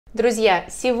Друзья,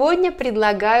 сегодня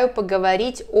предлагаю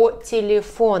поговорить о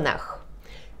телефонах.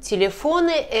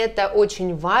 Телефоны – это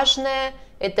очень важная,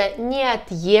 это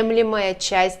неотъемлемая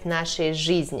часть нашей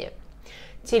жизни.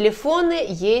 Телефоны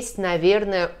есть,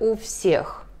 наверное, у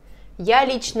всех. Я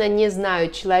лично не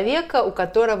знаю человека, у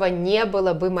которого не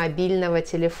было бы мобильного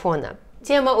телефона.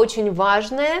 Тема очень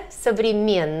важная,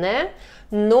 современная,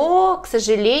 но, к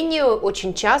сожалению,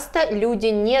 очень часто люди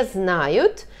не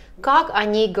знают, как о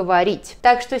ней говорить.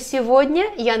 Так что сегодня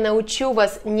я научу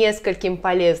вас нескольким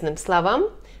полезным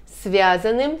словам,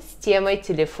 связанным с темой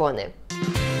телефоны.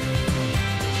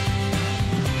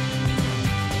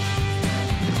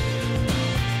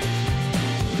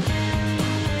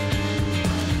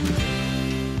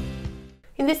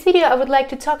 In this video, I would like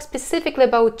to talk specifically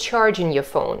about charging your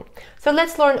phone. So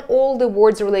let's learn all the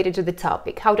words related to the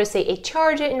topic. How to say a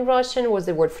charger in Russian, what's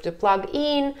the word for to plug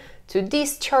in, to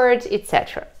discharge,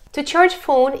 etc. To charge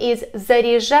phone is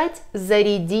заряжать,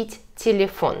 зарядить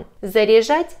телефон.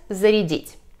 Заряжать,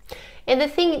 зарядить. And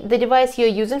the device you're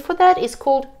using for that is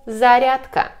called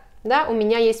зарядка. Да, у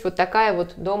меня есть вот такая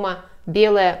вот дома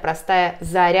белая простая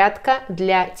зарядка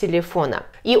для телефона.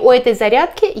 И у этой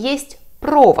зарядки есть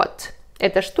провод.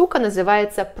 Эта штука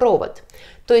называется провод.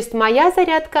 То есть моя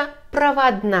зарядка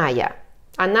проводная.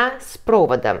 Она с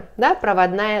проводом, да,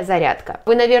 проводная зарядка.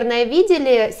 Вы, наверное,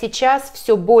 видели, сейчас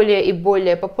все более и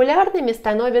более популярными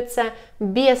становятся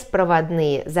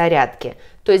беспроводные зарядки.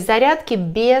 То есть зарядки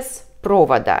без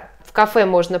провода. В кафе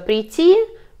можно прийти,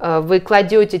 вы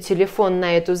кладете телефон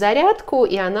на эту зарядку,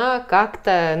 и она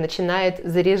как-то начинает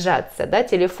заряжаться, да,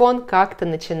 телефон как-то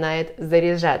начинает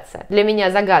заряжаться. Для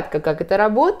меня загадка, как это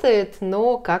работает,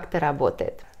 но как-то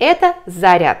работает. Это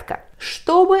зарядка.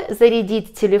 Чтобы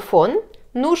зарядить телефон,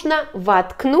 нужно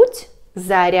воткнуть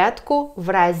зарядку в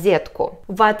розетку.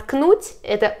 Воткнуть –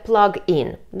 это plug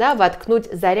in, да, воткнуть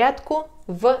зарядку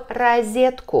в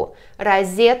розетку.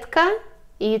 Розетка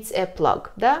 – it's a plug,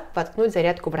 да, воткнуть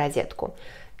зарядку в розетку.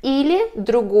 Или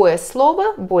другое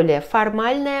слово, более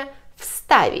формальное –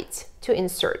 вставить, to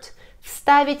insert.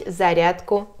 Вставить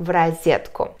зарядку в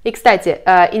розетку. И, кстати,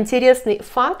 интересный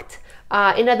факт.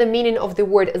 Another meaning of the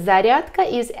word зарядка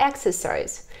is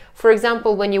exercise. For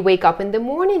example, when you wake up in the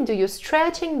morning, do you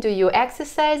stretching, do you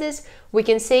exercises, we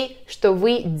can say, что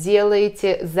вы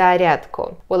делаете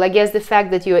зарядку. Well, I guess the fact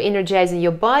that you are energizing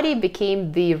your body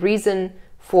became the reason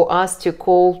for us to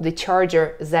call the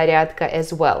charger зарядка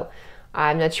as well.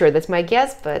 I'm not sure, that's my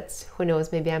guess, but who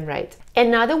knows, maybe I'm right.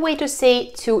 Another way to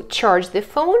say to charge the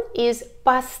phone is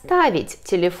поставить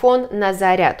телефон на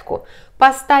зарядку.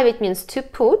 Поставить means to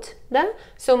put, да?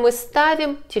 So мы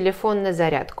ставим телефон на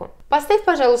зарядку. Поставь,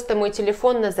 пожалуйста, мой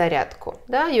телефон на зарядку,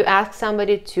 да? You ask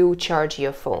somebody to charge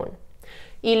your phone.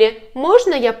 Или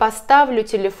можно я поставлю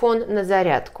телефон на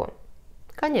зарядку?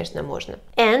 Конечно, можно.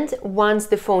 And once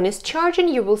the phone is charging,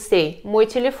 you will say мой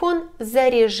телефон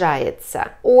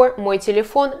заряжается or мой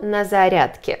телефон на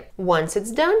зарядке. Once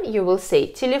it's done, you will say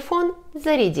телефон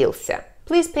зарядился.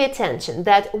 Please pay attention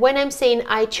that when I'm saying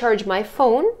I charge my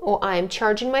phone or I am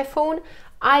charging my phone,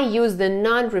 I use the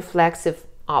non-reflexive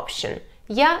option.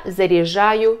 Я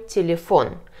заряжаю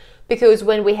телефон. Because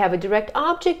when we have a direct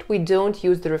object, we don't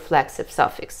use the reflexive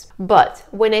suffix. But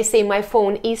when I say my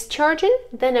phone is charging,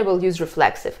 then I will use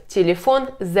reflexive. Телефон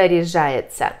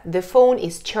заряжается. The phone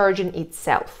is charging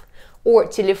itself. Or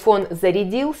телефон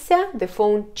зарядился, the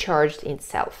phone charged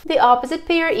itself. The opposite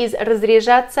pair is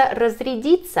разряжаться,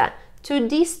 разрядиться, to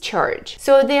discharge.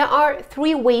 So there are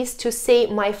three ways to say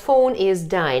my phone is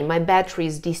dying, my battery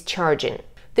is discharging.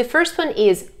 The first one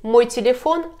is мой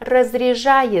телефон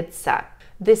разряжается.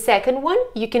 The second one,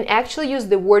 you can actually use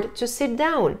the word to sit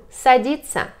down,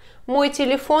 садиться. Мой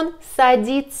телефон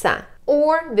садится.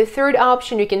 Or the third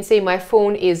option, you can say my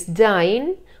phone is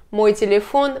dying. Мой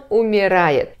телефон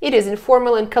умирает. It is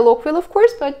informal and colloquial, of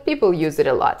course, but people use it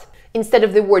a lot. Instead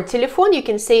of the word телефон, you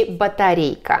can say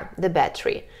батарейка, the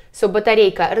battery. So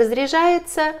батарейка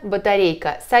разряжается,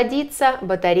 батарейка садится,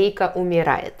 батарейка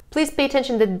умирает. Please pay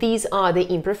attention that these are the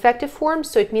imperfective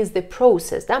forms, so it means the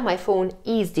process, that my phone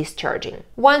is discharging.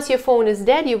 Once your phone is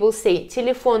dead, you will say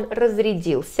телефон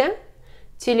разрядился,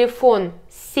 телефон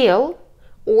сел,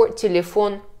 or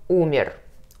телефон умер.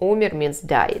 Умер means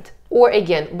died. Or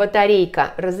again,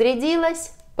 батарейка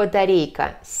разрядилась,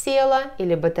 батарейка села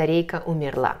или батарейка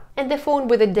умерла. And the phone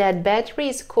with a dead battery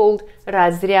is called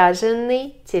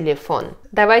разряженный телефон.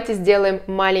 Давайте сделаем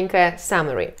маленькое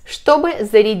summary. Чтобы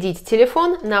зарядить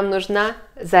телефон, нам нужна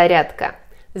зарядка.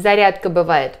 Зарядка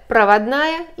бывает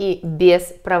проводная и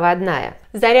беспроводная.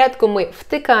 Зарядку мы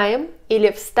втыкаем или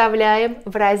вставляем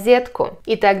в розетку,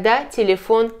 и тогда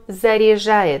телефон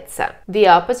заряжается. The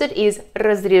opposite is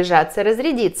разряжаться,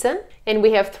 разрядиться. And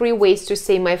we have three ways to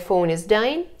say my phone is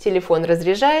dying. Телефон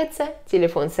разряжается,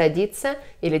 телефон садится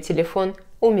или телефон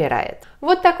умирает.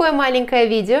 Вот такое маленькое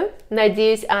видео.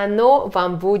 Надеюсь, оно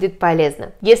вам будет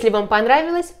полезно. Если вам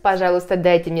понравилось, пожалуйста,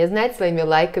 дайте мне знать своими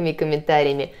лайками и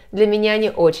комментариями. Для меня они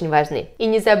очень важны. И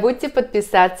не забудьте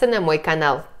подписаться на мой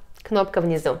канал. Кнопка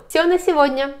внизу. Все на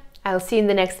сегодня. I'll see you in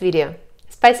the next video.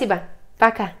 Спасибо.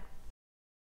 Пока.